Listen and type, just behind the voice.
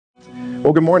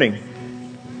Well, good morning.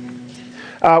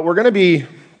 We're going to be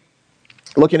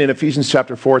looking in Ephesians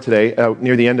chapter 4 today,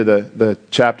 near the end of the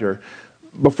chapter.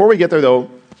 Before we get there,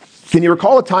 though, can you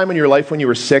recall a time in your life when you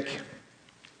were sick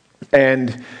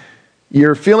and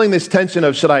you're feeling this tension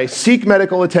of, should I seek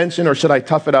medical attention or should I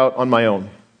tough it out on my own?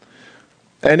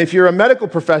 And if you're a medical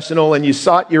professional and you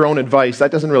sought your own advice, that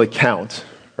doesn't really count,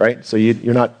 right? So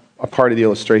you're not a part of the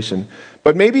illustration.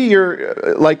 But maybe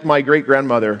you're like my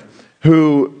great-grandmother,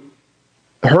 who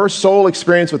her sole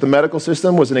experience with the medical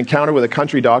system was an encounter with a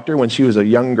country doctor when she was a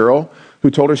young girl who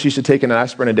told her she should take an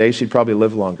aspirin a day, she'd probably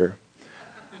live longer.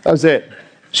 That was it.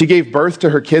 She gave birth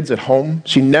to her kids at home.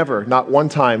 She never, not one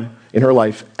time in her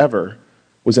life ever,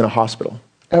 was in a hospital.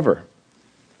 Ever.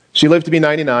 She lived to be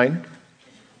 99.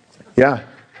 Yeah.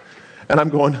 And I'm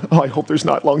going, I hope there's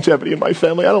not longevity in my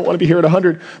family. I don't want to be here at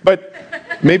 100, but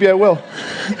maybe I will.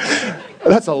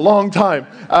 That's a long time.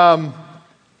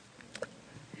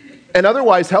 And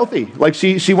otherwise healthy. Like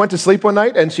she went to sleep one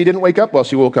night and she didn't wake up. Well,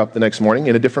 she woke up the next morning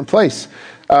in a different place.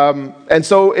 And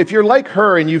so if you're like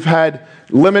her and you've had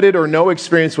limited or no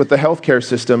experience with the healthcare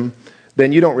system,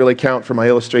 then you don't really count for my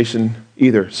illustration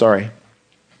either. Sorry.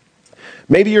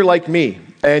 Maybe you're like me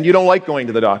and you don't like going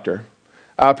to the doctor.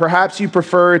 Perhaps you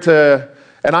prefer to,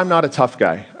 and I'm not a tough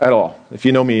guy at all. If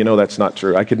you know me, you know that's not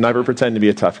true. I could never pretend to be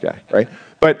a tough guy, right?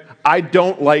 But I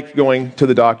don't like going to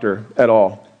the doctor at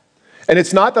all. And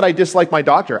it's not that I dislike my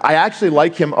doctor. I actually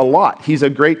like him a lot. He's a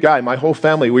great guy. My whole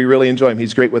family, we really enjoy him.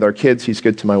 He's great with our kids. He's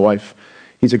good to my wife.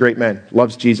 He's a great man.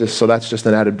 Loves Jesus, so that's just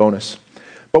an added bonus.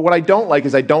 But what I don't like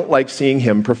is I don't like seeing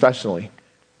him professionally.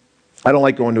 I don't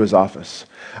like going to his office.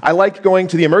 I like going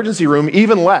to the emergency room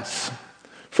even less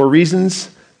for reasons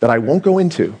that I won't go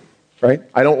into, right?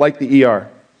 I don't like the ER.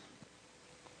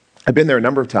 I've been there a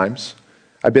number of times.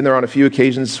 I've been there on a few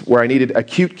occasions where I needed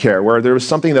acute care, where there was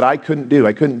something that I couldn't do.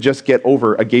 I couldn't just get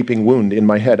over a gaping wound in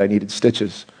my head. I needed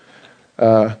stitches.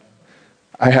 I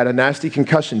had a nasty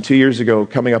concussion 2 years ago,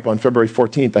 coming up on February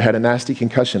 14th. I had a nasty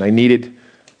concussion. I needed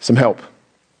some help.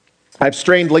 I've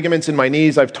strained ligaments in my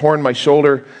knees. I've torn my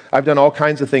shoulder. I've done all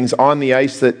kinds of things on the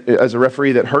ice that, as a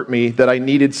referee, that hurt me, that I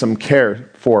needed some care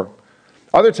for.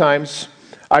 Other times,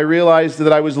 I realized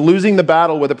that I was losing the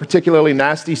battle with a particularly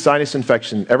nasty sinus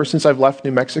infection. Ever since I've left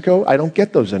New Mexico, I don't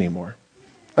get those anymore.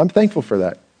 I'm thankful for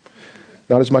that.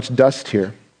 Not as much dust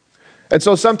here. And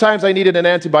so sometimes I needed an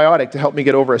antibiotic to help me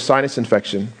get over a sinus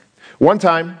infection. One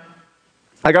time,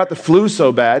 I got the flu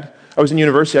so bad, I was in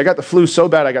university, I got the flu so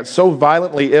bad, I got so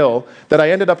violently ill that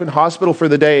I ended up in hospital for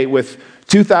the day with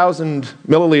 2,000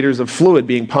 milliliters of fluid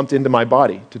being pumped into my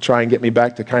body to try and get me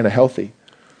back to kind of healthy.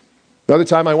 Another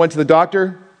time I went to the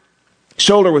doctor,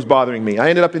 shoulder was bothering me. I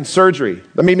ended up in surgery.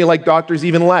 That made me like doctors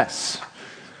even less.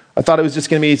 I thought it was just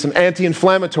going to be some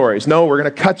anti-inflammatories. No, we're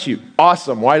going to cut you.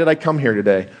 Awesome. Why did I come here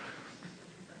today?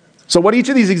 So what each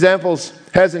of these examples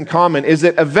has in common is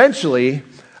that eventually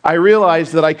I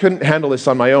realized that I couldn't handle this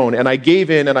on my own, and I gave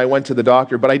in and I went to the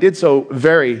doctor, but I did so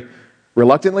very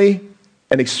reluctantly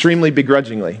and extremely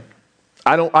begrudgingly.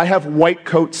 I have white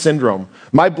coat syndrome.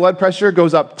 My blood pressure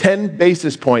goes up 10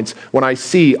 basis points when I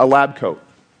see a lab coat.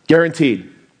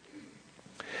 Guaranteed.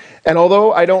 And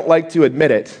although I don't like to admit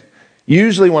it,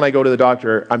 usually when I go to the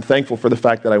doctor, I'm thankful for the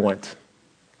fact that I went.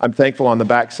 I'm thankful on the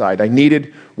backside. I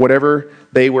needed whatever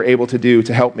they were able to do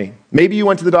to help me. Maybe you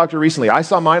went to the doctor recently. I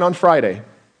saw mine on Friday.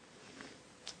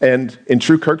 And in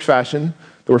true Kirk fashion,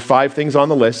 there were 5 things on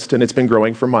the list, and it's been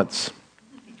growing for months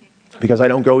because I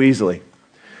don't go easily.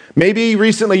 Maybe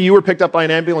recently you were picked up by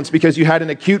an ambulance because you had an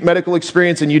acute medical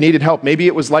experience and you needed help. Maybe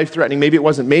it was life-threatening, maybe it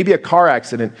wasn't. Maybe a car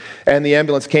accident and the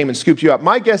ambulance came and scooped you up.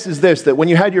 My guess is this, that when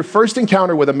you had your first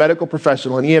encounter with a medical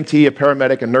professional, an EMT, a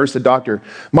paramedic, a nurse, a doctor,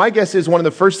 my guess is one of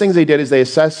the first things they did is they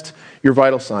assessed your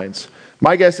vital signs.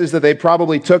 My guess is that they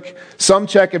probably took some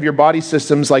check of your body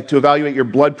systems, like to evaluate your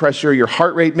blood pressure, your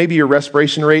heart rate, maybe your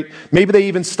respiration rate. Maybe they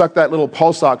even stuck that little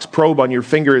pulse ox probe on your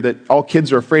finger that all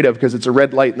kids are afraid of because it's a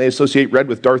red light and they associate red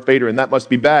with Darth Vader and that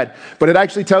must be bad. But it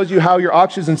actually tells you how your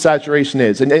oxygen saturation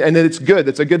is. And it's good.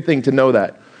 It's a good thing to know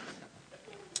that.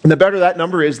 And the better that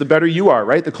number is, the better you are,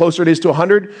 right? The closer it is to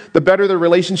 100, the better the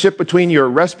relationship between your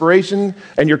respiration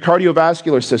and your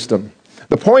cardiovascular system.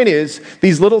 The point is,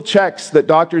 these little checks that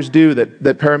doctors do, that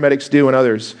paramedics do and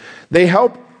others, they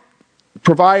help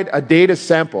provide a data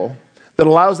sample that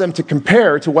allows them to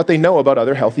compare to what they know about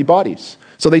other healthy bodies.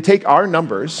 So they take our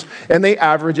numbers and they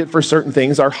average it for certain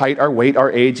things, our height, our weight, our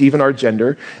age, even our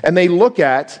gender, and they look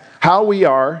at how we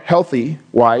are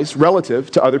healthy-wise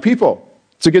relative to other people.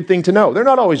 It's a good thing to know. They're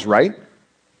not always right.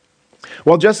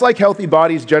 Well, just like healthy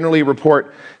bodies generally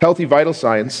report healthy vital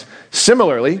signs,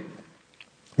 similarly,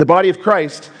 the body of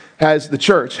Christ as the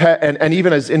church, and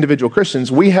even as individual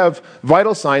Christians, we have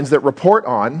vital signs that report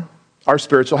on our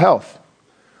spiritual health.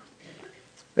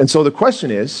 And so the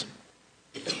question is,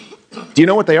 do you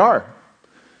know what they are?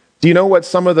 Do you know what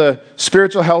some of the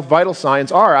spiritual health vital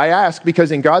signs are? I ask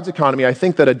because in God's economy, I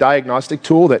think that a diagnostic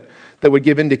tool that would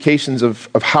give indications of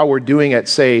how we're doing at,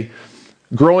 say,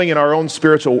 growing in our own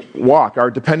spiritual walk,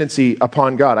 our dependency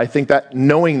upon God. I think that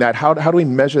knowing that, how do we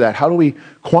measure that? How do we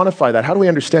quantify that? How do we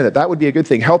understand that? That would be a good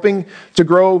thing. Helping to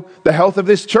grow the health of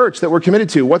this church that we're committed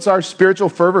to. What's our spiritual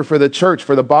fervor for the church,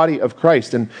 for the body of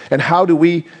Christ? And how do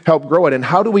we help grow it? And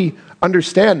how do we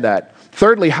understand that?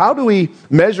 Thirdly, how do we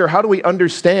measure, how do we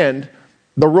understand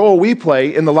the role we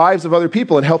play in the lives of other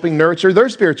people in helping nurture their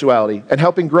spirituality and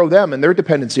helping grow them and their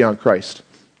dependency on Christ?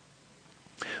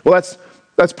 Well,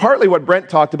 that's partly what Brent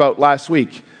talked about last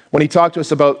week when he talked to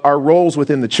us about our roles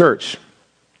within the church,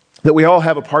 that we all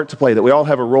have a part to play, that we all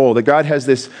have a role, that God has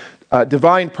this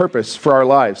divine purpose for our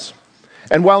lives.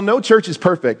 And while no church is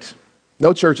perfect,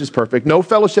 no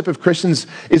fellowship of Christians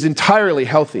is entirely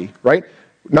healthy, right?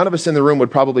 None of us in the room would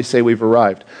probably say we've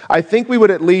arrived. I think we would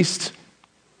at least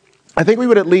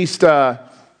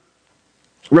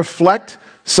reflect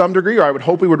some degree, or I would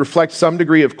hope we would reflect some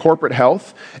degree of corporate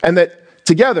health, and that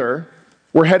together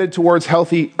we're headed towards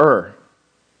healthier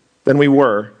than we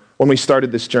were when we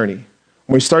started this journey.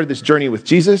 When we started this journey with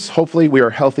Jesus, hopefully we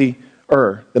are healthier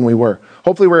than we were.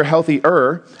 Hopefully we're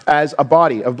healthier as a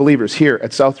body of believers here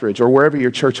at Southridge or wherever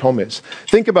your church home is.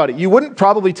 Think about it. You wouldn't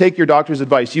probably take your doctor's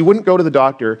advice. You wouldn't go to the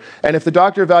doctor, and if the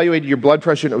doctor evaluated your blood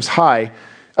pressure and it was high,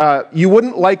 you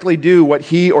wouldn't likely do what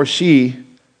he or she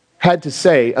had to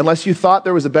say unless you thought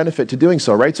there was a benefit to doing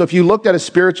so, right? So if you looked at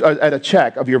a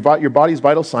check of your body's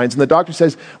vital signs and the doctor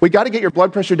says, we got to get your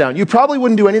blood pressure down, you probably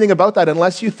wouldn't do anything about that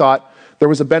unless you thought there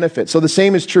was a benefit. So the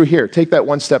same is true here. Take that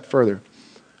one step further.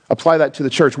 Apply that to the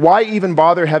church. Why even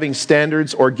bother having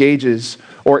standards or gauges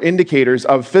or indicators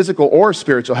of physical or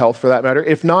spiritual health, for that matter,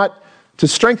 if not to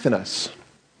strengthen us?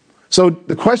 So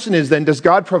the question is then, does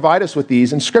God provide us with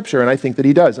these in Scripture? And I think that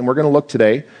he does. And we're going to look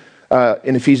today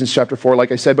in Ephesians chapter 4,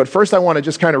 like I said. But first I want to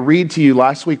just kind of read to you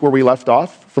last week where we left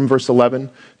off, from verse 11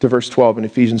 to verse 12 in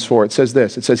Ephesians 4. It says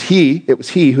this. It says, it was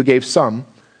he who gave some,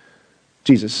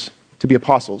 Jesus, to be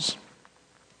apostles,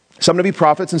 some to be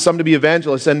prophets, and some to be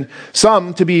evangelists, and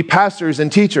some to be pastors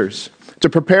and teachers, to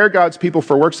prepare God's people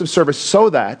for works of service so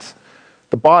that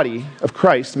the body of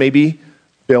Christ may be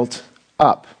built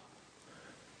up.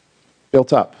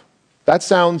 Built up. That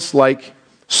sounds like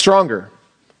stronger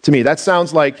to me. That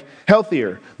sounds like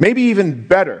healthier, maybe even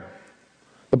better.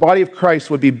 The body of Christ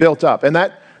would be built up. And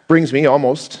that brings me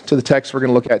almost to the text we're going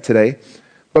to look at today.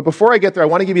 But before I get there, I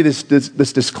want to give you this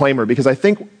disclaimer, because I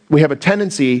think we have a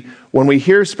tendency, when we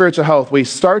hear spiritual health, we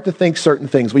start to think certain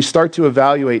things. We start to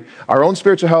evaluate our own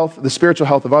spiritual health, the spiritual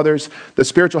health of others, the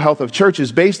spiritual health of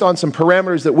churches, based on some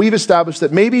parameters that we've established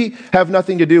that maybe have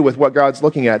nothing to do with what God's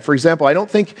looking at. For example, I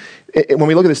don't think, when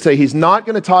we look at this today, he's not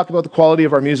going to talk about the quality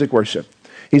of our music worship.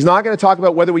 He's not going to talk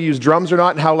about whether we use drums or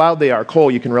not and how loud they are.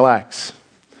 Cole, you can relax,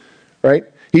 right?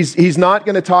 He's not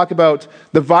going to talk about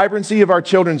the vibrancy of our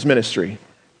children's ministry.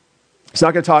 He's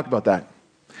not going to talk about that.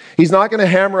 He's not going to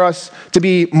hammer us to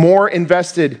be more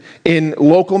invested in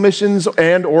local missions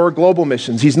and or global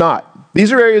missions. He's not.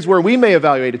 These are areas where we may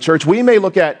evaluate a church. We may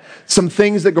look at some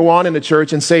things that go on in a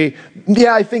church and say,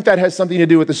 yeah, I think that has something to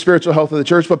do with the spiritual health of the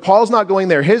church. But Paul's not going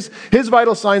there. His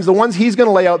vital signs, the ones he's going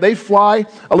to lay out, they fly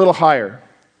a little higher.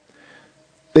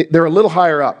 They're a little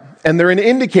higher up. And they're an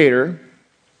indicator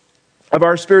of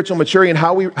our spiritual maturity and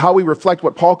how we reflect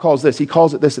what Paul calls this. He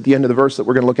calls it this at the end of the verse that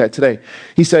we're going to look at today.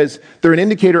 He says, they're an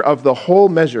indicator of the whole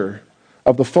measure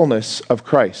of the fullness of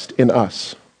Christ in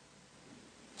us.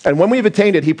 And when we've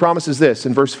attained it, he promises this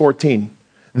in verse 14.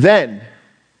 Then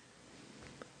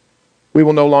we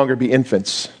will no longer be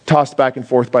infants, tossed back and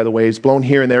forth by the waves, blown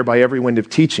here and there by every wind of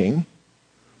teaching,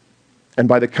 and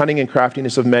by the cunning and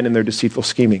craftiness of men in their deceitful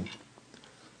scheming.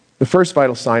 The first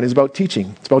vital sign is about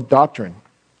teaching. It's about doctrine.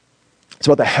 It's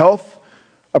about the health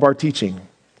of our teaching.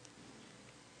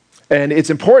 And it's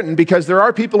important because there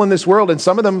are people in this world, and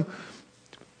some of them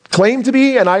claim to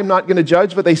be, and I'm not going to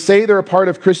judge, but they say they're a part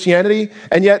of Christianity,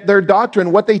 and yet their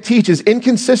doctrine, what they teach, is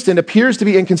inconsistent, appears to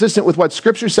be inconsistent with what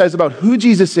Scripture says about who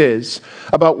Jesus is,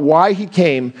 about why he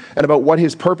came, and about what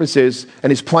his purpose is and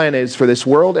his plan is for this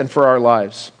world and for our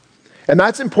lives. And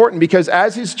that's important because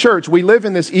as his church, we live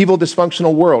in this evil,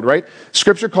 dysfunctional world, right?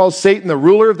 Scripture calls Satan the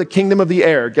ruler of the kingdom of the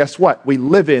air. Guess what? We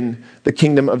live in the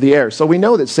kingdom of the air. So we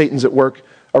know that Satan's at work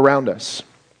around us.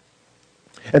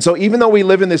 And so even though we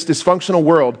live in this dysfunctional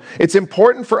world, it's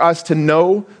important for us to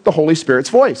know the Holy Spirit's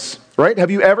voice, right?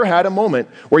 Have you ever had a moment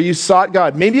where you sought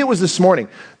God? Maybe it was this morning.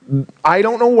 I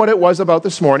don't know what it was about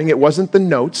this morning. It wasn't the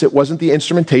notes. It wasn't the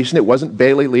instrumentation. It wasn't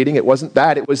Bailey leading. It wasn't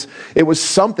that. It was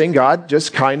something God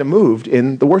just kind of moved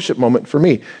in the worship moment for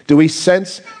me. Do we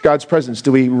sense God's presence?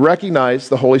 Do we recognize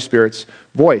the Holy Spirit's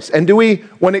voice? And do we,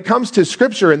 when it comes to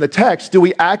Scripture and the text, do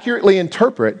we accurately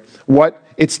interpret what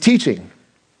it's teaching?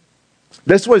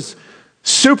 This was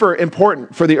super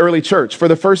important for the early church, for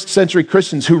the first century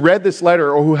Christians who read this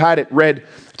letter or who had it read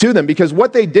to them, because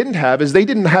what they didn't have is they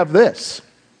didn't have this.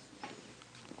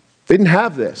 They didn't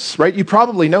have this, right? You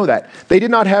probably know that. They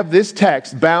did not have this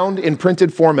text bound in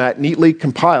printed format, neatly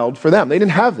compiled for them. They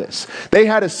didn't have this. They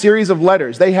had a series of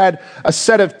letters. They had a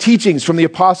set of teachings from the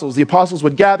apostles. The apostles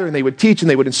would gather and they would teach and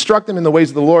they would instruct them in the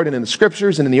ways of the Lord and in the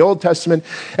Scriptures and in the Old Testament,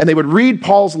 and they would read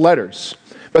Paul's letters.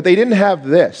 But they didn't have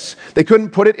this. They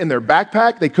couldn't put it in their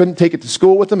backpack. They couldn't take it to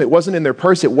school with them. It wasn't in their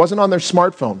purse. It wasn't on their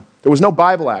smartphone. There was no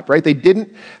Bible app, right? They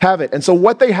didn't have it. And so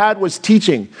what they had was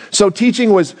teaching. So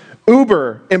teaching was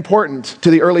uber important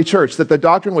to the early church, that the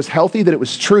doctrine was healthy, that it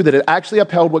was true, that it actually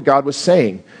upheld what God was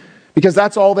saying, because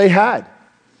that's all they had.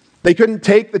 They couldn't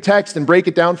take the text and break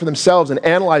it down for themselves and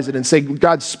analyze it and say,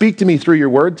 God, speak to me through your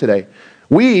word today.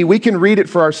 We can read it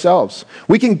for ourselves.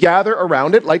 We can gather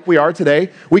around it like we are today.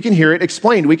 We can hear it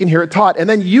explained. We can hear it taught. And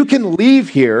then you can leave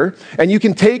here and you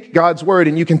can take God's word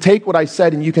and you can take what I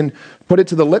said and you can put it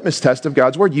to the litmus test of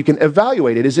God's word. You can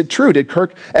evaluate it. Is it true? Did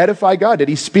Kirk edify God? Did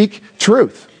he speak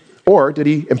truth? Or did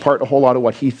he impart a whole lot of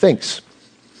what he thinks?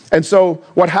 And so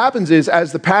what happens is,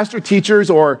 as the pastor teachers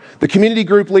or the community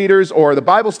group leaders or the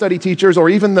Bible study teachers or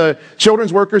even the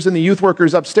children's workers and the youth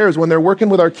workers upstairs, when they're working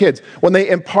with our kids, when they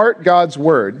impart God's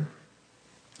word,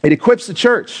 it equips the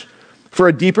church for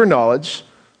a deeper knowledge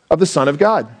of the Son of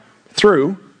God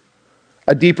through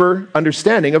a deeper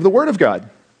understanding of the Word of God.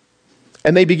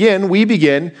 And we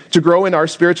begin to grow in our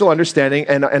spiritual understanding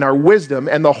and our wisdom,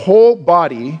 and the whole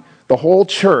body, the whole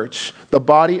church, the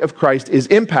body of Christ is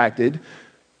impacted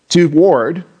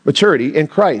toward maturity in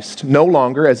Christ. No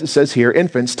longer, as it says here,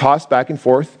 infants tossed back and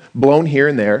forth, blown here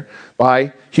and there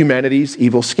by humanity's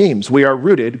evil schemes. We are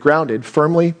rooted, grounded,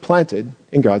 firmly planted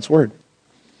in God's word.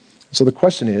 So the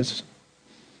question is,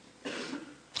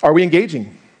 are we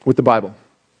engaging with the Bible?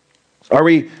 Are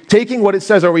we taking what it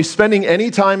says? Are we spending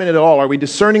any time in it at all? Are we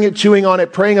discerning it, chewing on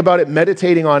it, praying about it,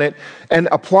 meditating on it, and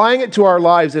applying it to our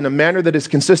lives in a manner that is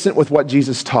consistent with what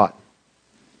Jesus taught?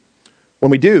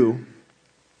 When we do,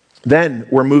 then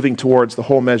we're moving towards the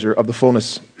whole measure of the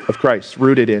fullness of Christ,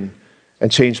 rooted in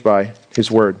and changed by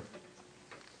his word.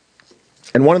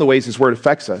 And one of the ways his word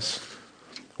affects us,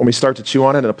 when we start to chew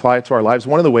on it and apply it to our lives,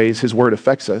 one of the ways his word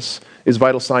affects us is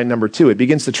vital sign number 2. It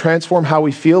begins to transform how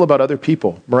we feel about other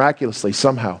people, miraculously,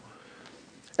 somehow.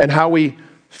 And how we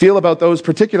feel about those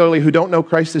particularly who don't know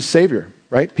Christ as Savior,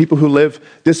 right? People who live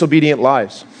disobedient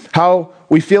lives. How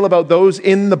we feel about those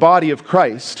in the body of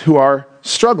Christ who are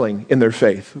struggling in their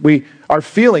faith. Our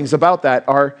feelings about that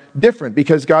are different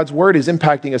because God's word is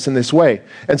impacting us in this way.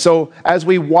 And so as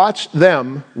we watch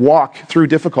them walk through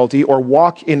difficulty or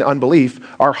walk in unbelief,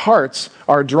 our hearts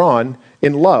are drawn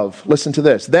in love. Listen to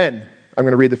this. Then, I'm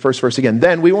going to read the first verse again.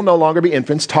 Then we will no longer be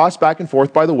infants, tossed back and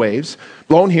forth by the waves,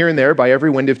 blown here and there by every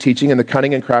wind of teaching and the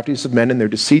cunning and craftiness of men and their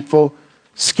deceitful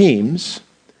schemes.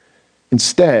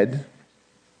 Instead,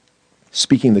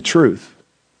 speaking the truth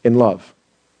in love.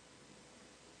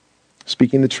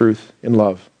 Speaking the truth in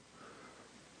love.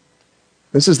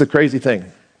 This is the crazy thing,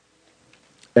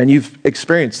 and you've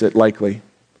experienced it likely.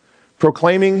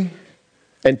 Proclaiming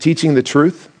and teaching the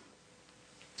truth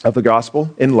of the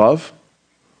gospel in love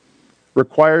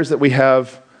requires that we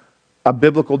have a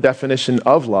biblical definition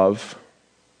of love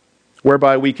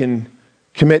whereby we can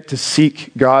commit to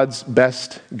seek God's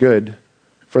best good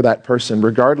for that person,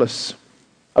 regardless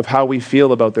of how we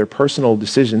feel about their personal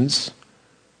decisions,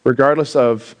 regardless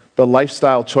of the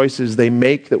lifestyle choices they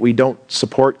make that we don't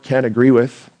support, can't agree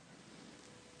with,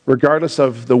 regardless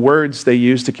of the words they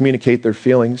use to communicate their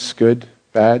feelings, good,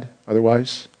 bad,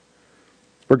 otherwise,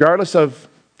 regardless of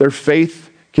their faith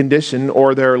condition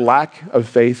or their lack of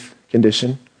faith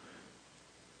condition,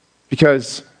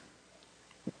 because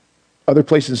other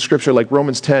places in Scripture, like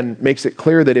Romans 10, makes it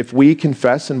clear that if we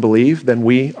confess and believe, then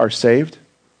we are saved.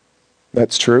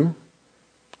 That's true.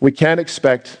 We cannot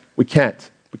expect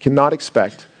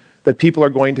that people are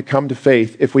going to come to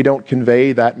faith if we don't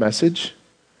convey that message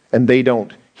and they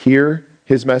don't hear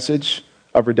his message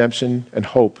of redemption and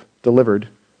hope delivered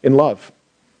in love.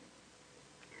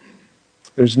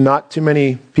 There's not too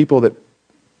many people that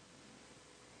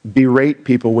berate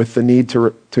people with the need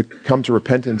to come to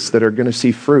repentance that are going to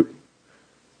see fruit,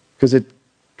 because it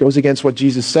goes against what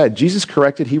Jesus said. Jesus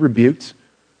corrected, he rebuked,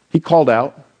 he called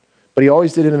out, but he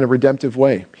always did it in a redemptive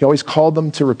way. He always called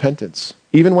them to repentance.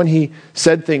 Even when he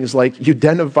said things like, you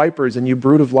den of vipers and you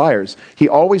brood of liars, he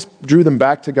always drew them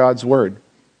back to God's word.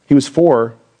 He was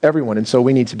for everyone, and so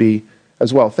we need to be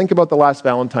as well. Think about the last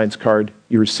Valentine's card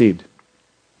you received.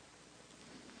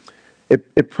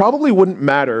 It probably wouldn't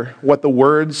matter what the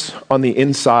words on the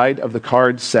inside of the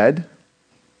card said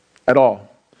at all.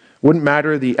 Wouldn't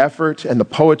matter the effort and the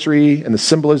poetry and the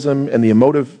symbolism and the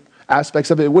emotive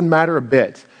aspects of it. It wouldn't matter a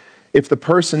bit if the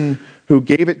person who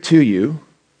gave it to you,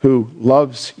 who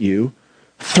loves you,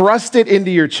 thrust it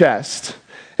into your chest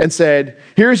and said,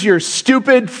 here's your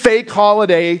stupid, fake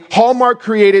holiday,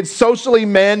 Hallmark-created, socially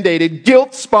mandated,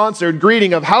 guilt-sponsored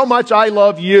greeting of how much I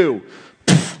love you.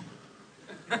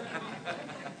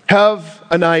 Have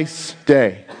a nice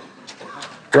day.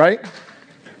 Right?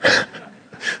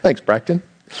 Thanks, Brackton.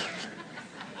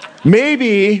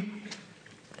 Maybe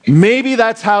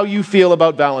that's how you feel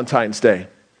about Valentine's Day.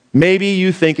 Maybe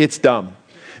you think it's dumb.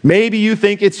 Maybe you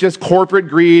think it's just corporate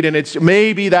greed, and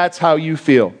maybe that's how you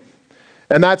feel.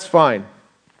 And that's fine.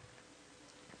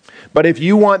 But if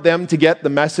you want them to get the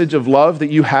message of love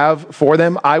that you have for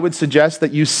them, I would suggest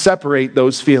that you separate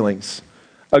those feelings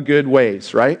a good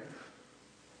ways, right?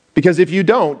 Because if you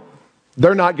don't,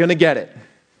 they're not going to get it.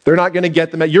 They're not going to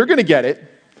get the You're going to get it.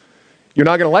 You're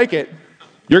not going to like it.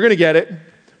 You're going to get it.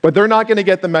 But they're not going to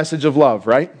get the message of love,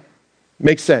 right?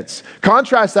 Makes sense.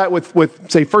 Contrast that with,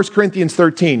 say, 1 Corinthians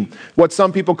 13, what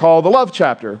some people call the love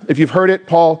chapter. If you've heard it,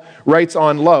 Paul writes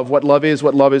on love, what love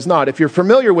is not. If you're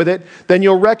familiar with it, then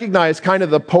you'll recognize kind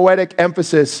of the poetic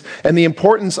emphasis and the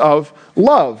importance of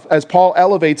love as Paul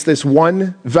elevates this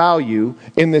one value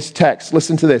in this text.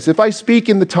 Listen to this. If I speak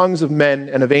in the tongues of men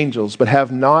and of angels, but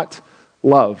have not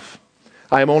love,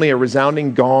 I am only a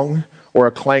resounding gong or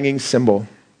a clanging cymbal.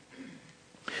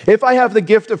 If I have the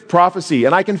gift of prophecy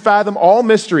and I can fathom all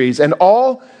mysteries and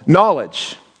all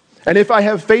knowledge, and if I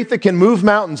have faith that can move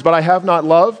mountains, but I have not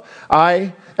love,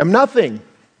 I am nothing.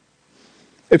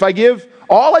 If I give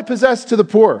all I possess to the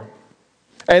poor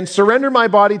and surrender my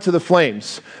body to the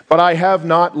flames, but I have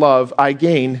not love, I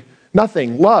gain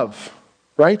nothing. Love,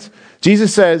 right?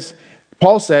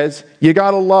 Paul says, you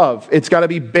got to love. It's got to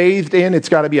be bathed in, it's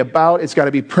got to be about, it's got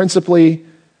to be principally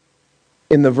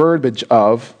in the verbiage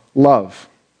of love.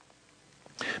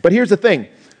 But here's the thing.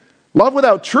 Love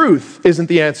without truth isn't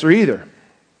the answer either.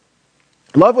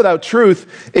 Love without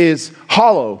truth is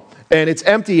hollow, and it's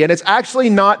empty, and it's actually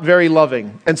not very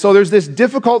loving. And so there's this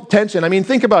difficult tension. I mean,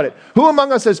 think about it. Who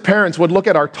among us as parents would look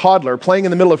at our toddler playing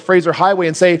in the middle of Fraser Highway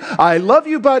and say, I love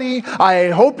you, buddy.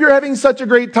 I hope you're having such a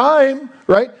great time,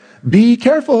 right? Be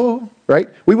careful, right?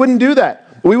 We wouldn't do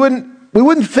that. We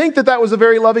wouldn't think that was a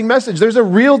very loving message. There's a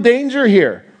real danger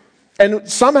here. And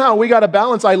somehow we got to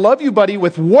balance, I love you, buddy,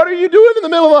 with what are you doing in the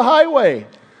middle of the highway?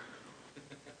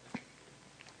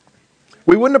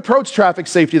 We wouldn't approach traffic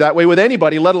safety that way with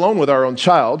anybody, let alone with our own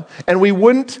child. And we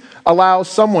wouldn't allow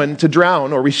someone to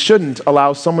drown, or we shouldn't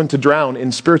allow someone to drown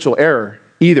in spiritual error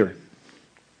either.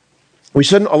 We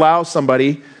shouldn't allow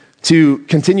somebody to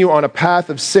continue on a path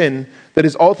of sin that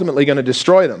is ultimately going to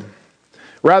destroy them.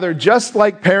 Rather, just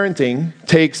like parenting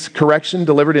takes correction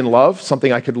delivered in love,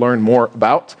 something I could learn more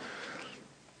about,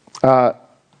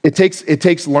 it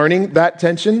takes learning that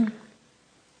tension.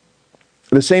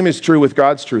 The same is true with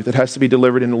God's truth. It has to be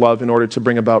delivered in love in order to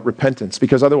bring about repentance,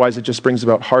 because otherwise it just brings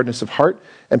about hardness of heart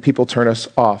and people turn us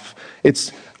off.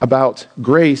 It's about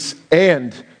grace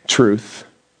and truth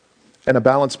and a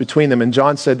balance between them. And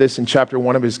John said this in chapter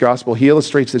 1 of his gospel. He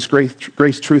illustrates this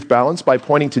grace-truth balance by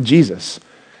pointing to Jesus.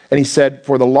 And he said,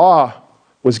 for the law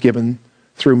was given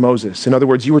through Moses. In other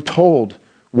words, you were told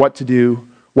what to do,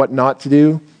 what not to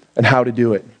do, and how to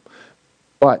do it.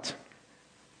 But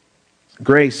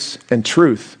grace and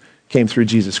truth came through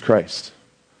Jesus Christ.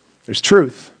 There's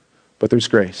truth, but there's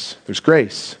grace. There's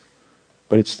grace,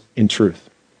 but it's in truth.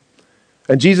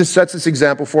 And Jesus sets this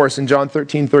example for us in John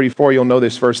 13:34. You'll know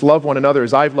this verse. Love one another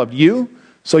as I've loved you,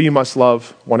 so you must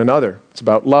love one another. It's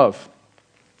about love.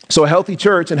 So a healthy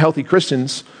church and healthy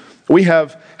Christians, we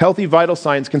have healthy vital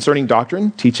signs concerning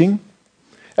doctrine, teaching,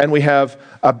 and we have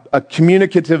a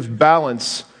communicative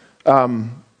balance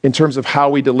in terms of how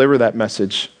we deliver that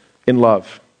message in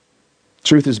love.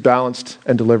 Truth is balanced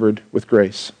and delivered with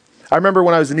grace. I remember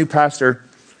when I was a new pastor,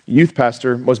 youth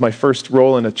pastor was my first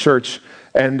role in a church,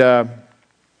 and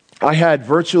I had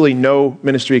virtually no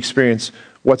ministry experience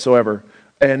whatsoever.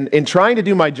 And in trying to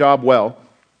do my job well,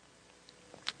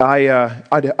 I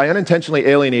unintentionally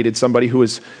alienated somebody who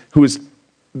was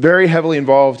very heavily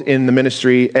involved in the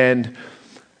ministry and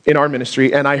in our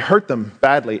ministry, and I hurt them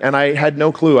badly, and I had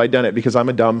no clue I'd done it because I'm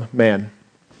a dumb man.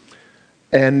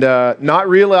 And not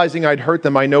realizing I'd hurt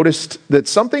them, I noticed that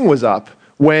something was up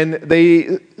when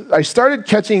I started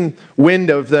catching wind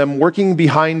of them working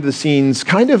behind the scenes,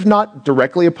 kind of not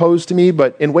directly opposed to me,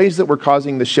 but in ways that were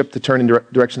causing the ship to turn in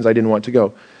directions I didn't want to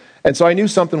go. And so I knew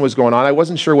something was going on. I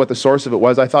wasn't sure what the source of it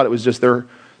was. I thought it was just their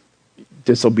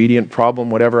disobedient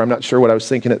problem, whatever. I'm not sure what I was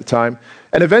thinking at the time.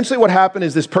 And eventually what happened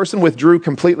is this person withdrew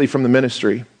completely from the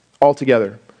ministry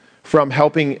altogether, from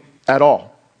helping at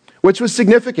all, which was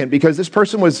significant because this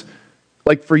person was,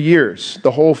 like for years,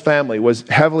 the whole family was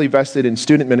heavily vested in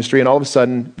student ministry, and all of a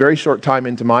sudden, very short time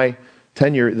into my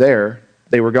tenure there,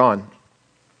 they were gone.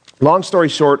 Long story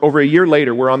short, over a year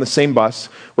later, we're on the same bus.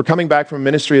 We're coming back from a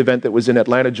ministry event that was in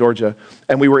Atlanta, Georgia,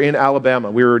 and we were in Alabama.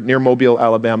 We were near Mobile,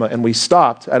 Alabama, and we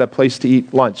stopped at a place to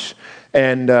eat lunch.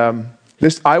 And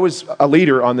I was a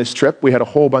leader on this trip. We had a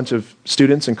whole bunch of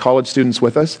students and college students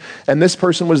with us, and this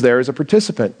person was there as a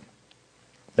participant,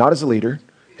 not as a leader,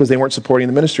 because they weren't supporting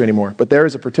the ministry anymore, but there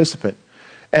as a participant.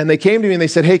 And they came to me and they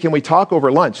said, "Hey, can we talk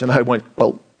over lunch?" And I went,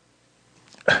 "Well,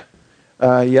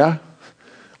 yeah."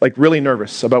 Like really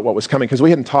nervous about what was coming because we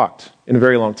hadn't talked in a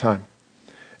very long time.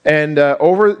 And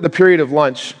over the period of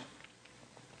lunch,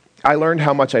 I learned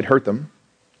how much I'd hurt them.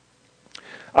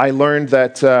 I learned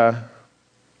that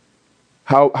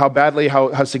how badly,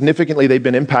 how significantly they'd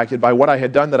been impacted by what I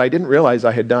had done that I didn't realize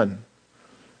I had done.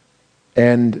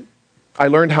 And I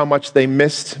learned how much they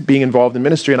missed being involved in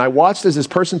ministry. And I watched as this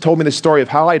person told me the story of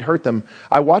how I'd hurt them.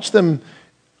 I watched them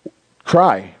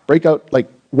cry, break out, like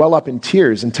well up in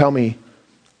tears and tell me,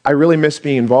 "I really miss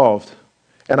being involved,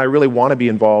 and I really want to be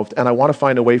involved, and I want to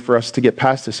find a way for us to get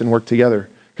past this and work together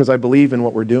because I believe in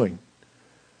what we're doing."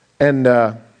 And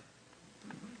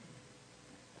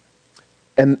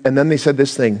then they said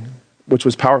this thing, which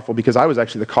was powerful because I was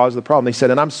actually the cause of the problem. They said,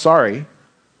 "And I'm sorry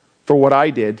for what I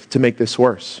did to make this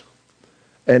worse.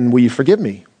 And will you forgive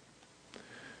me?"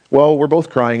 Well, we're both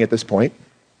crying at this point.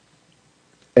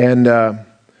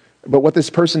 But what this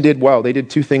person did well, they did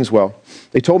two things well.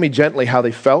 They told me gently how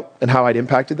they felt and how I'd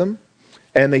impacted them.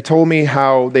 And they told me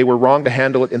how they were wrong to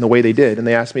handle it in the way they did. And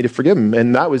they asked me to forgive them.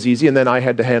 And that was easy. And then I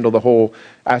had to handle the whole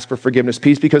ask for forgiveness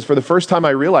piece because for the first time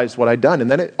I realized what I'd done. And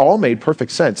then it all made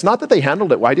perfect sense. Not that they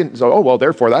handled it. Well, I didn't say, "Oh, well,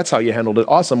 therefore that's how you handled it.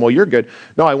 Awesome. Well, you're good."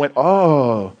 No, I went,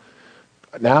 "Oh,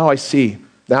 now I see.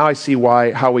 Now I see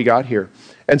how we got here."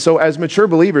 And so as mature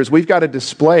believers, we've got to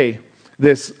display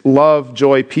this love,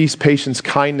 joy, peace, patience,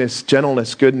 kindness,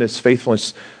 gentleness, goodness,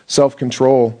 faithfulness,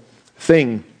 self-control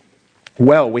thing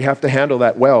well. We have to handle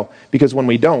that well because when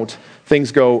we don't,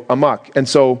 things go amok. And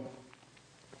so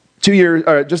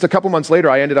just a couple months later,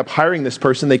 I ended up hiring this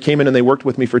person. They came in and they worked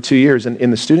with me for 2 years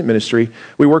in the student ministry.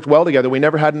 We worked well together. We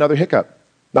never had another hiccup,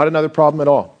 not another problem at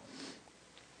all.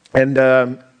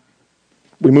 And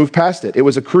we moved past it. It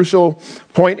was a crucial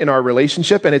point in our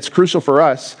relationship, and it's crucial for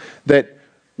us that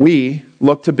we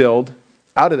look to build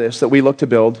out of this, that we look to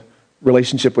build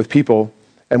relationship with people,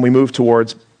 and we move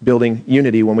towards building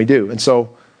unity when we do. And so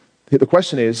the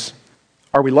question is,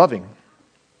 are we loving?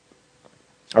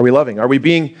 Are we loving? Are we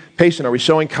being patient? Are we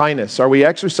showing kindness? Are we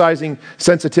exercising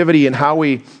sensitivity in how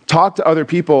we talk to other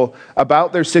people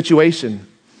about their situation?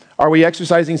 Are we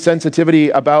exercising sensitivity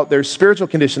about their spiritual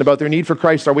condition, about their need for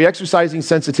Christ? Are we exercising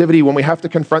sensitivity when we have to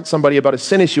confront somebody about a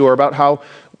sin issue or about how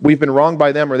we've been wronged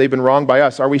by them or they've been wronged by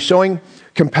us? Are we showing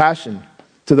compassion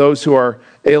to those who are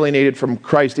alienated from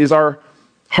Christ? Is our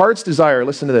heart's desire,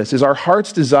 listen to this, is our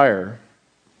heart's desire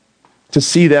to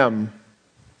see them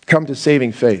come to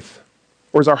saving faith?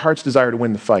 Or is our heart's desire to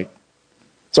win the fight?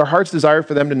 Is our heart's desire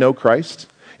for them to know Christ?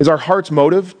 Is our heart's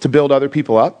motive to build other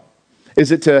people up? Is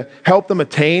it to help them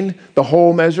attain the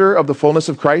whole measure of the fullness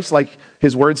of Christ like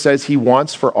his word says he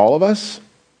wants for all of us?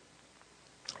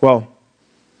 Well,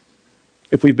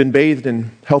 if we've been bathed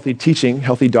in healthy teaching,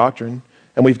 healthy doctrine,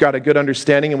 and we've got a good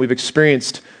understanding and we've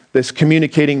experienced this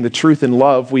communicating the truth in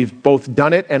love, we've both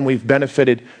done it and we've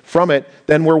benefited from it,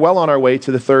 then we're well on our way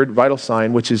to the third vital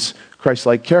sign, which is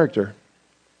Christ-like character.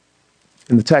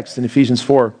 In the text in Ephesians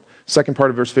 4, second part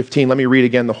of verse 15, let me read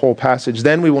again the whole passage.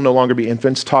 "Then we will no longer be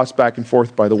infants, tossed back and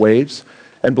forth by the waves,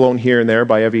 and blown here and there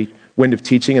by every wind of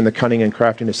teaching and the cunning and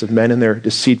craftiness of men and their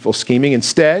deceitful scheming.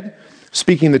 Instead,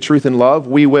 speaking the truth in love,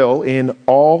 we will, in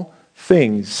all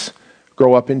things,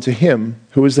 grow up into him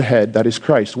who is the head, that is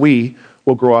Christ." We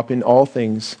will grow up in all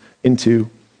things into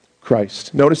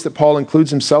Christ. Notice that Paul includes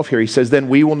himself here. He says, then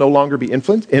we will no longer be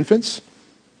infants.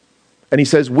 And he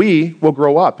says, we will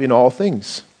grow up in all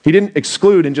things. He didn't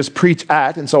exclude and just preach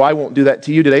at, and so I won't do that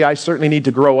to you today. I certainly need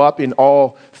to grow up in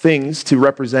all things to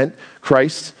represent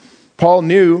Christ. Paul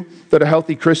knew that a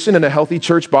healthy Christian and a healthy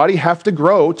church body have to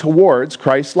grow towards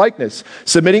Christ's likeness.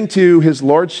 Submitting to his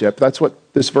lordship, that's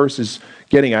what this verse is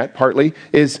getting at partly,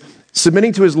 is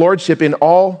submitting to his lordship in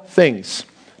all things,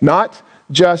 not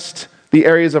just the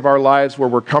areas of our lives where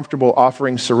we're comfortable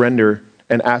offering surrender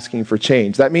and asking for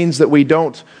change. That means that we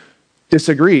don't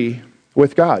disagree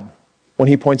with God when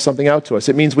he points something out to us.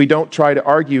 It means we don't try to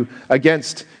argue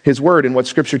against his word and what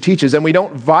Scripture teaches, and we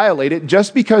don't violate it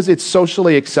just because it's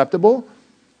socially acceptable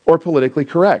or politically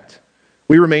correct.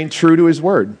 We remain true to his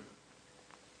word.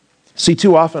 See,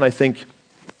 too often I think,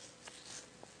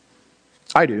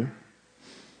 I do,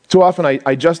 too often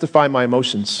I justify my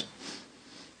emotions.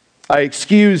 I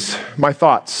excuse my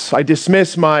thoughts. I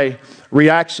dismiss my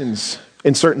reactions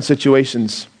in certain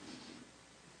situations.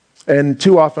 And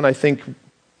too often I think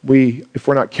if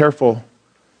we're not careful,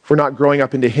 if we're not growing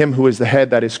up into him who is the head,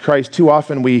 that is Christ, too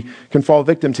often we can fall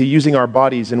victim to using our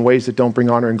bodies in ways that don't bring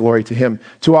honor and glory to him.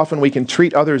 Too often we can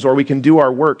treat others or we can do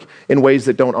our work in ways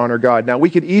that don't honor God. Now,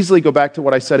 we could easily go back to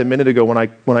what I said a minute ago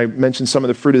when I mentioned some of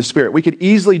the fruit of the Spirit. We could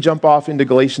easily jump off into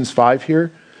Galatians 5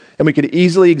 here, and we could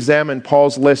easily examine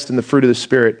Paul's list in the fruit of the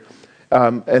Spirit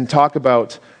and talk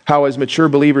about how as mature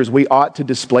believers we ought to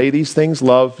display these things: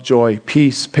 love, joy,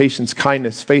 peace, patience,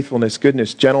 kindness, faithfulness,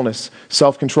 goodness, gentleness,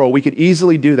 self-control. We could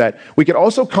easily do that. We could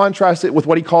also contrast it with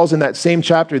what he calls in that same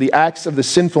chapter the acts of the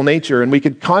sinful nature, and we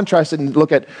could contrast it and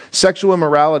look at sexual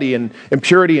immorality and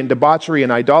impurity and debauchery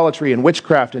and idolatry and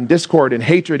witchcraft and discord and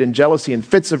hatred and jealousy and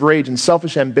fits of rage and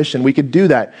selfish ambition. We could do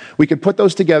that. We could put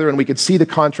those together and we could see the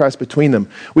contrast between them.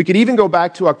 We could even go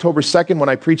back to October 2nd when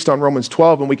I preached on Romans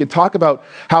 12, and we could talk about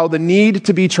how the need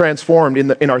to be transformed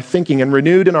in our thinking and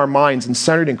renewed in our minds and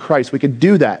centered in Christ. We could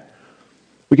do that.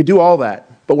 We could do all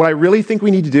that. But what I really think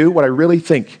we need to do, I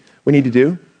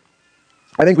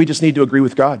think we just need to agree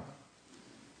with God.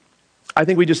 I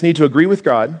think we just need to agree with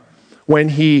God when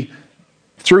he,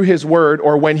 through his word,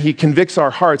 or when he convicts our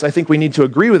hearts. I think we need to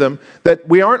agree with him that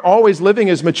we aren't always living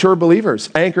as mature believers,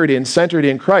 anchored in, centered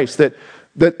in Christ, that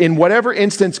in whatever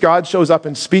instance God shows up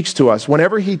and speaks to us,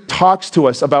 whenever he talks to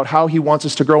us about how he wants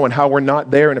us to grow and how we're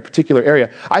not there in a particular area,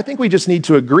 I think we just need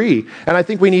to agree. And I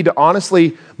think we need to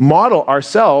honestly model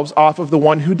ourselves off of the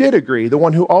one who did agree, the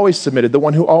one who always submitted, the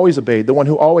one who always obeyed, the one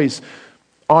who always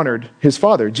honored his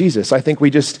Father, Jesus. I think we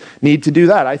just need to do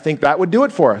that. I think that would do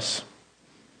it for us.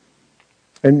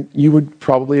 And you would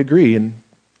probably agree. And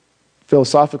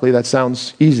philosophically, that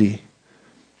sounds easy.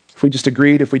 If we just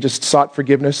agreed, if we just sought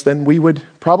forgiveness, then we would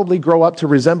probably grow up to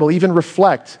resemble, even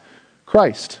reflect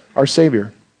Christ, our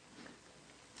Savior.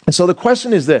 And so the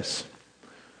question is this: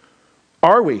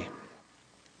 are we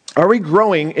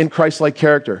growing in Christ-like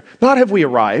character? Not have we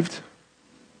arrived,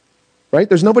 right?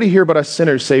 There's nobody here but us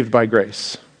sinners saved by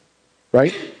grace,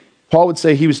 right? Paul would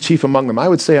say he was chief among them. I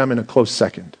would say I'm in a close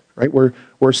second, right?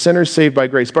 We're sinners saved by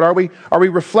grace. But are we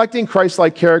reflecting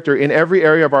Christ-like character in every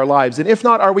area of our lives? And if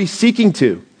not, are we seeking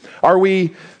to? Are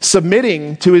we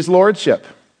submitting to his lordship?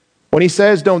 When he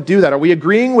says don't do that, are we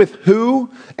agreeing with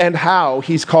who and how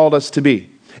he's called us to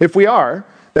be? If we are,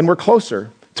 then we're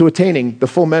closer to attaining the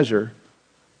full measure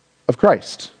of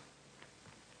Christ.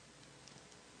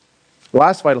 The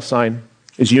last vital sign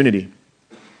is unity.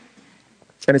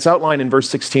 And it's outlined in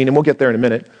verse 16, and we'll get there in a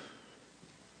minute.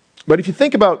 But if you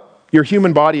think about your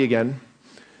human body again,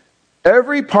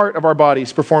 every part of our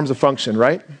bodies performs a function,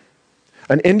 right?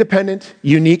 An independent,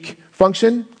 unique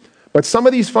function, but some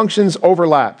of these functions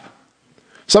overlap.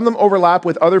 Some of them overlap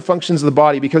with other functions of the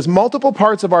body because multiple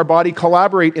parts of our body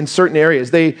collaborate in certain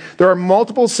areas. There are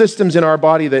multiple systems in our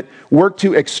body that work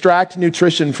to extract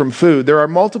nutrition from food. There are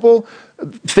multiple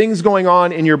things going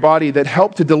on in your body that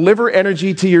help to deliver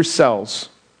energy to your cells,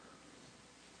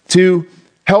 to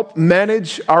help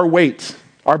manage our weight.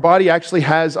 Our body actually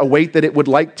has a weight that it would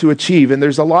like to achieve, and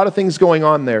there's a lot of things going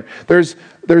on there.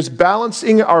 There's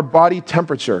balancing our body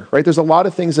temperature, right? There's a lot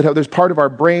of things there's part of our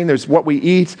brain, there's what we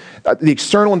eat, the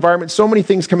external environment. So many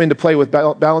things come into play with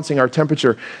balancing our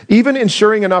temperature. Even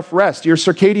ensuring enough rest, your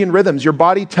circadian rhythms, your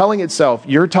body telling itself,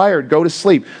 you're tired, go to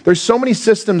sleep. There's so many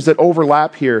systems that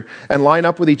overlap here and line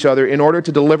up with each other in order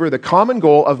to deliver the common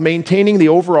goal of maintaining the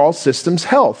overall system's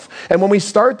health. And when we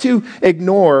start to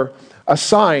ignore a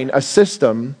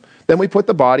system, then we put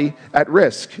the body at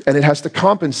risk, and it has to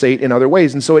compensate in other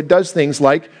ways. And so it does things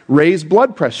like raise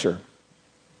blood pressure.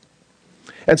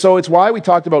 And so it's why we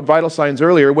talked about vital signs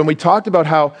earlier, when we talked about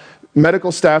how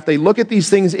medical staff, they look at these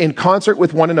things in concert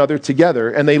with one another together,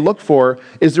 and they look for,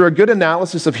 is there a good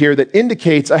analysis of here that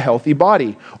indicates a healthy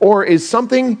body? Or is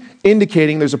something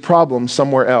indicating there's a problem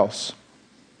somewhere else?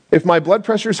 If my blood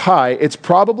pressure is high, it's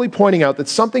probably pointing out that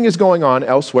something is going on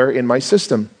elsewhere in my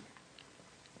system.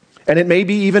 And it may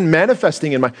be even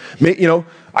manifesting in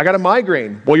I got a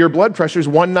migraine. Well, your blood pressure is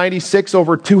 196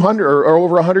 over 200 or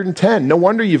over 110. No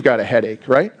wonder you've got a headache,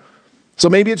 right? So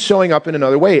maybe it's showing up in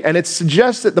another way. And it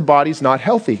suggests that the body's not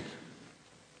healthy.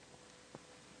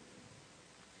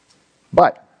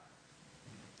 But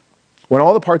when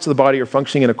all the parts of the body are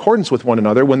functioning in accordance with one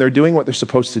another, when they're doing what they're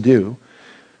supposed to do,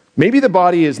 maybe the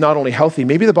body is not only healthy,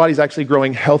 maybe the body's actually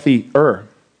growing healthier.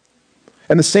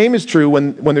 And the same is true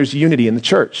when there's unity in the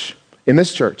church, in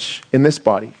this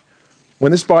body.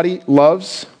 When this body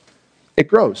loves, it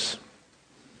grows.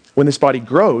 When this body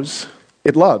grows,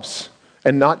 it loves.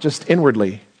 And not just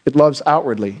inwardly, it loves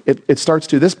outwardly. It starts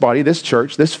to this body, this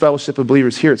church, this fellowship of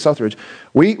believers here at Southridge.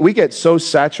 We get so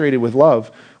saturated with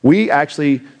love, we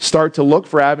actually start to look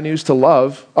for avenues to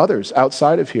love others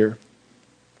outside of here.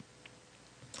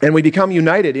 And we become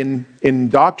united in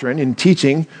doctrine, in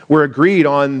teaching. We're agreed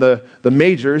on the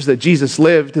majors, that Jesus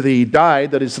lived, that he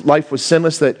died, that his life was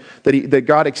sinless, that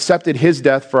God accepted his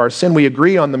death for our sin. We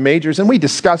agree on the majors, and we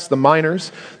discuss the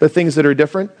minors, the things that are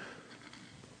different.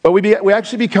 But we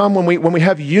actually become, when we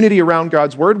have unity around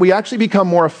God's word, we actually become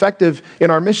more effective in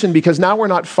our mission, because now we're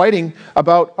not fighting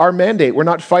about our mandate. We're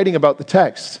not fighting about the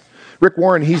text. Rick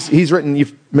Warren, he's written,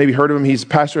 you've maybe heard of him, he's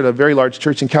pastor at a very large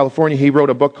church in California. He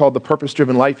wrote a book called The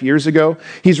Purpose-Driven Life years ago.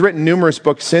 He's written numerous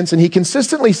books since, and he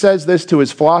consistently says this to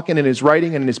his flock and in his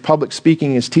writing and in his public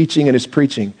speaking, his teaching and his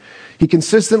preaching. He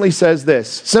consistently says this,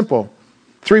 simple,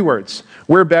 3 words: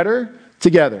 we're better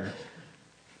together.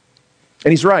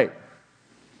 And he's right.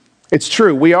 It's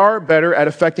true. We are better at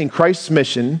effecting Christ's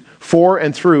mission for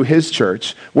and through his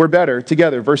church. We're better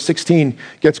together. Verse 16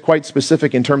 gets quite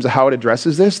specific in terms of how it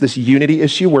addresses this unity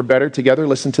issue. We're better together.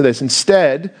 Listen to this.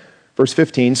 Instead, verse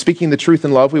 15, speaking the truth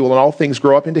in love, we will in all things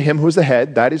grow up into him who is the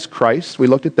head. That is Christ. We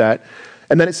looked at that.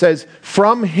 And then it says,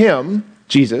 from him,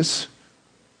 Jesus,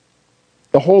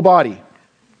 the whole body,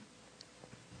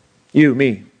 you,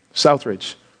 me,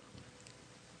 Southridge,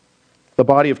 the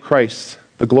body of Christ,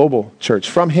 the global church.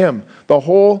 From him, the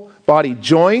whole body,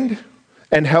 joined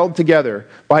and held together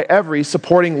by every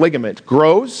supporting ligament,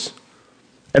 grows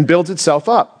and builds itself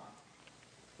up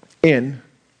in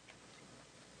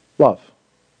love.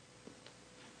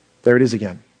 There it is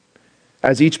again.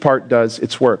 As each part does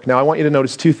its work. Now I want you to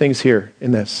notice 2 things here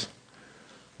in this.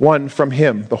 1, from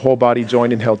him, the whole body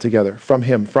joined and held together. From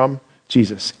him, from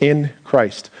Jesus, in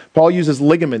Christ. Paul uses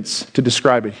ligaments to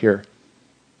describe it here.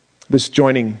 This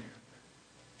joining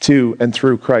to and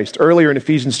through Christ. Earlier in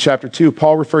Ephesians chapter 2,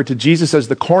 Paul referred to Jesus as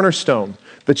the cornerstone,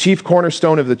 the chief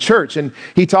cornerstone of the church. And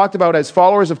he talked about, as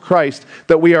followers of Christ,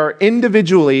 that we are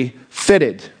individually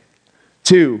fitted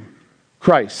to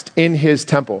Christ in his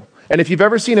temple. And if you've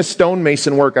ever seen a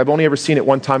stonemason work, I've only ever seen it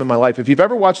one time in my life. If you've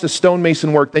ever watched a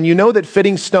stonemason work, then you know that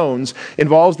fitting stones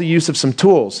involves the use of some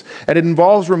tools. And it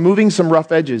involves removing some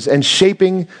rough edges and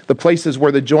shaping the places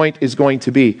where the joint is going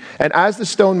to be. And as the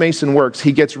stonemason works,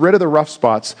 he gets rid of the rough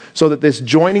spots so that this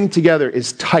joining together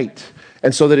is tight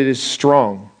and so that it is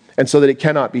strong and so that it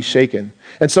cannot be shaken.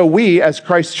 And so we, as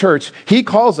Christ's church,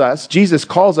 Jesus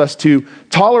calls us to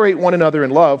tolerate one another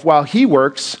in love while he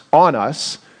works on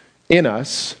us, in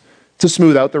us, to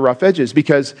smooth out the rough edges,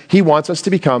 because he wants us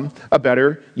to become a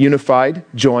better, unified,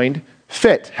 joined,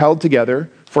 fit, held together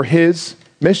for his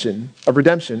mission of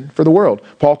redemption for the world.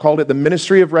 Paul called it the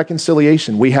ministry of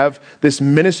reconciliation. We have this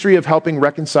ministry of helping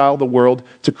reconcile the world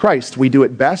to Christ. We do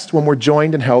it best when we're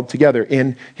joined and held together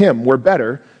in him. We're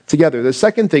better together. The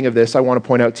second thing of this I want to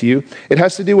point out to you, it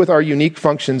has to do with our unique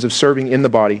functions of serving in the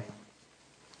body.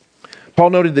 Paul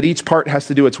noted that each part has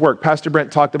to do its work. Pastor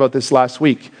Brent talked about this last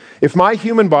week. If my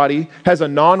human body has a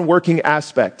non-working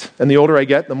aspect, and the older I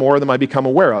get, the more of them I become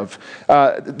aware of,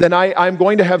 then I'm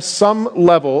going to have some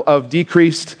level of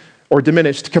decreased or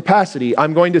diminished capacity.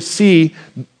 I'm going to see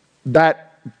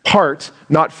that part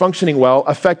not functioning well,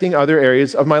 affecting other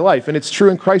areas of my life. And it's true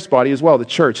in Christ's body as well, the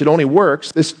church. It only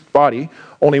works, this body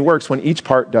only works when each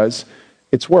part does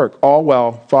its work, all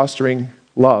while fostering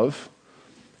love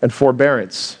and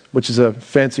forbearance, which is a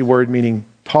fancy word meaning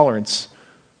tolerance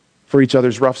for each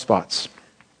other's rough spots.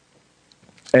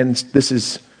 And this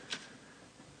is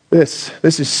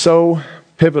so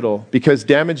pivotal, because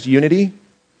damaged unity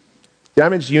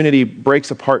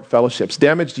breaks apart fellowships.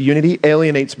 Damaged unity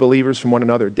alienates believers from one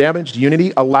another. Damaged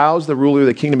unity allows the ruler of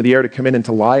the kingdom of the air to come in and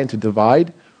to lie and to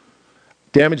divide.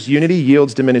 Damaged unity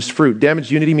yields diminished fruit.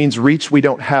 Damaged unity means reach we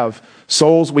don't have,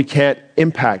 souls we can't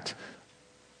impact.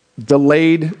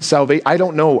 Delayed salvation. I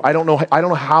don't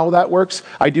know how that works.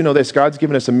 I do know this. God's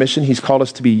given us a mission. He's called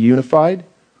us to be unified.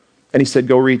 And he said,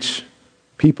 go reach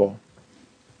people.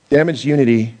 Damaged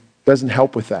unity doesn't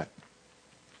help with that.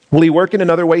 Will he work in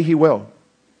another way? He will.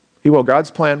 He will.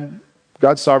 God's plan,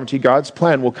 God's sovereignty, God's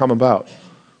plan will come about.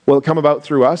 Will it come about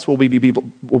through us? Will we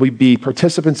be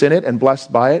participants in it and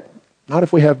blessed by it? Not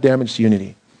if we have damaged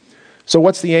unity. So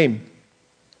what's the aim?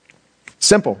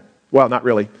 Simple. Well, not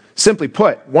really. Simply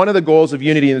put, one of the goals of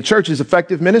unity in the church is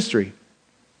effective ministry.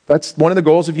 That's one of the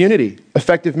goals of unity,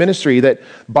 effective ministry, that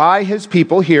by his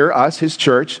people here, us, his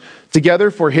church,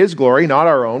 together for his glory, not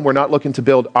our own. We're not looking to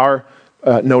build our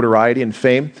notoriety and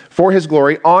fame. For his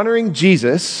glory, honoring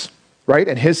Jesus, right,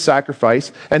 and his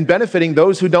sacrifice, and benefiting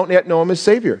those who don't yet know him as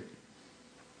Savior.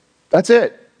 That's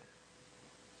it.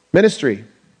 Ministry.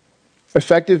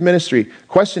 Effective ministry.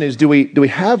 Question is, do we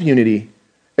have unity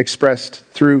expressed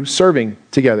through serving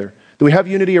together? Do we have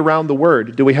unity around the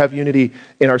word? Do we have unity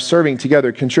in our serving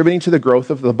together, contributing to the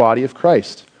growth of the body of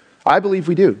Christ? I believe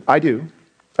we do. I do.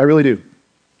 I really do.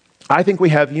 I think we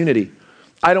have unity.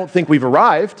 I don't think we've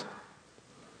arrived,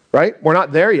 right? We're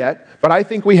not there yet, but I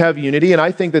think we have unity, and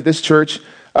I think that this church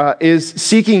is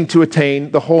seeking to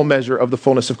attain the whole measure of the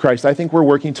fullness of Christ. I think we're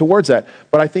working towards that,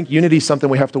 but I think unity is something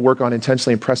we have to work on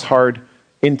intentionally and press hard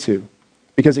into,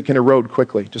 because it can erode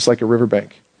quickly, just like a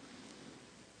riverbank.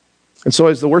 And so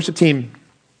as the worship team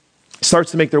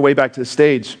starts to make their way back to the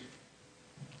stage,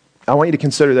 I want you to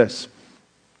consider this.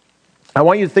 I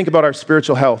want you to think about our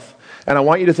spiritual health, and I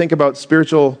want you to think about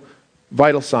spiritual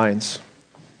vital signs.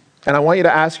 And I want you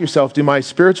to ask yourself, do my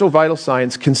spiritual vital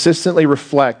signs consistently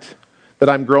reflect that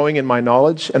I'm growing in my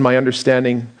knowledge and my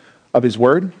understanding of his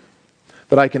word?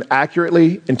 That I can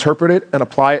accurately interpret it and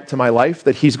apply it to my life?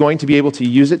 That he's going to be able to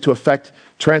use it to affect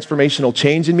transformational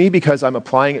change in me because I'm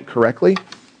applying it correctly?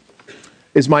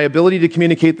 Is my ability to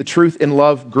communicate the truth in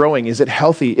love growing? Is it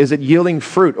healthy? Is it yielding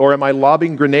fruit? Or am I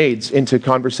lobbing grenades into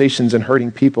conversations and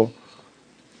hurting people?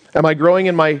 Am I growing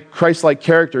in my Christ-like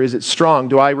character? Is it strong?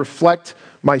 Do I reflect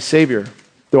my Savior?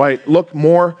 Do I look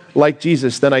more like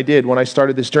Jesus than I did when I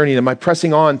started this journey? Am I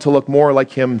pressing on to look more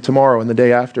like him tomorrow and the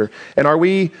day after? And are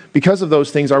we, because of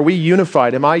those things, are we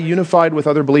unified? Am I unified with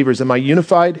other believers? Am I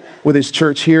unified with his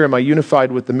church here? Am I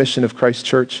unified with the mission of Christ's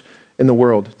church in the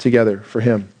world together for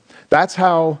him? That's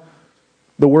how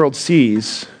the world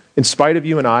sees, in spite of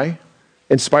you and I,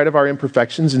 in spite of our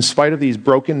imperfections, in spite of these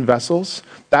broken vessels,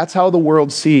 that's how the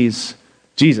world sees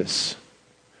Jesus.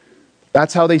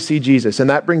 That's how they see Jesus. And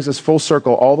that brings us full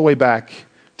circle all the way back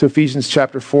to Ephesians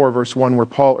chapter 4, verse 1, where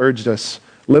Paul urged us,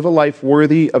 live a life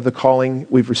worthy of the calling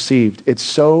we've received. It's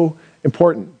so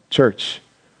important, church,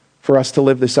 for us to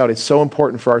live this out. It's so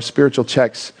important for our spiritual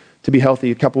checks to be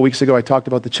healthy. A couple weeks ago, I talked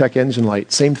about the check engine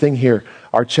light. Same thing here.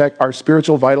 Our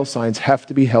spiritual vital signs have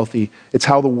to be healthy. It's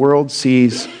how the world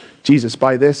sees Jesus.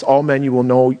 By this, all men you will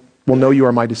know you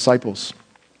are my disciples.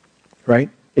 Right?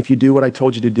 If you do what I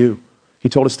told you to do. He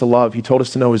told us to love. He told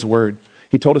us to know his word.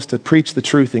 He told us to preach the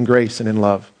truth in grace and in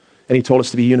love. And he told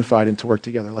us to be unified and to work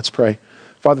together. Let's pray.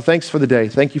 Father, thanks for the day.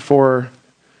 Thank you for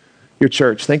your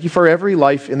church. Thank you for every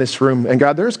life in this room. And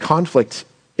God, there's conflict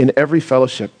in every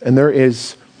fellowship. And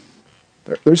there's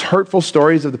hurtful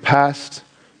stories of the past.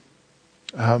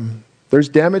 There's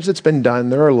damage that's been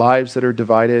done. There are lives that are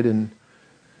divided. And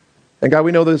God,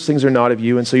 we know those things are not of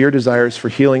you. And so your desire is for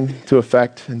healing to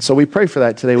effect. And so we pray for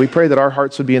that today. We pray that our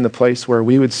hearts would be in the place where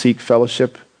we would seek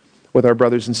fellowship with our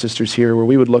brothers and sisters here, where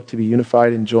we would look to be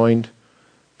unified and joined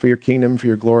for your kingdom, for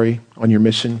your glory, on your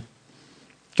mission.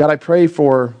 God, I pray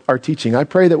for our teaching. I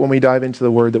pray that when we dive into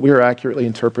the word, that we are accurately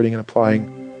interpreting and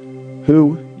applying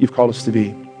who you've called us to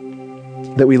be.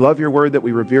 That we love your word, that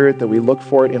we revere it, that we look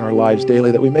for it in our lives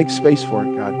daily, that we make space for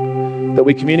it, God. That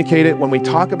we communicate it when we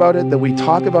talk about it, that we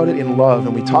talk about it in love,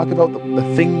 and we talk about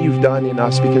the thing you've done in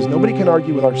us, because nobody can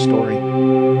argue with our story.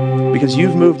 Because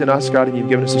you've moved in us, God, and you've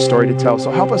given us a story to tell.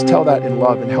 So help us tell that in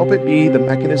love, and help it be the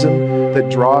mechanism that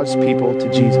draws people to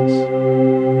Jesus.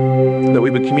 That we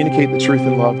would communicate the truth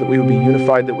in love, that we would be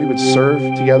unified, that we would serve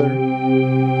together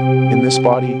in this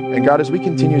body. And God, as we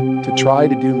continue to try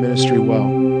to do ministry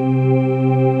well,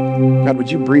 God, would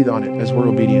you breathe on it as we're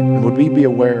obedient? And would we be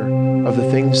aware of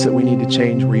the things that we need to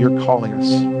change where you're calling us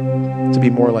to be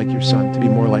more like your Son, to be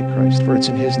more like Christ? For it's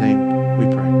in his name we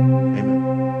pray.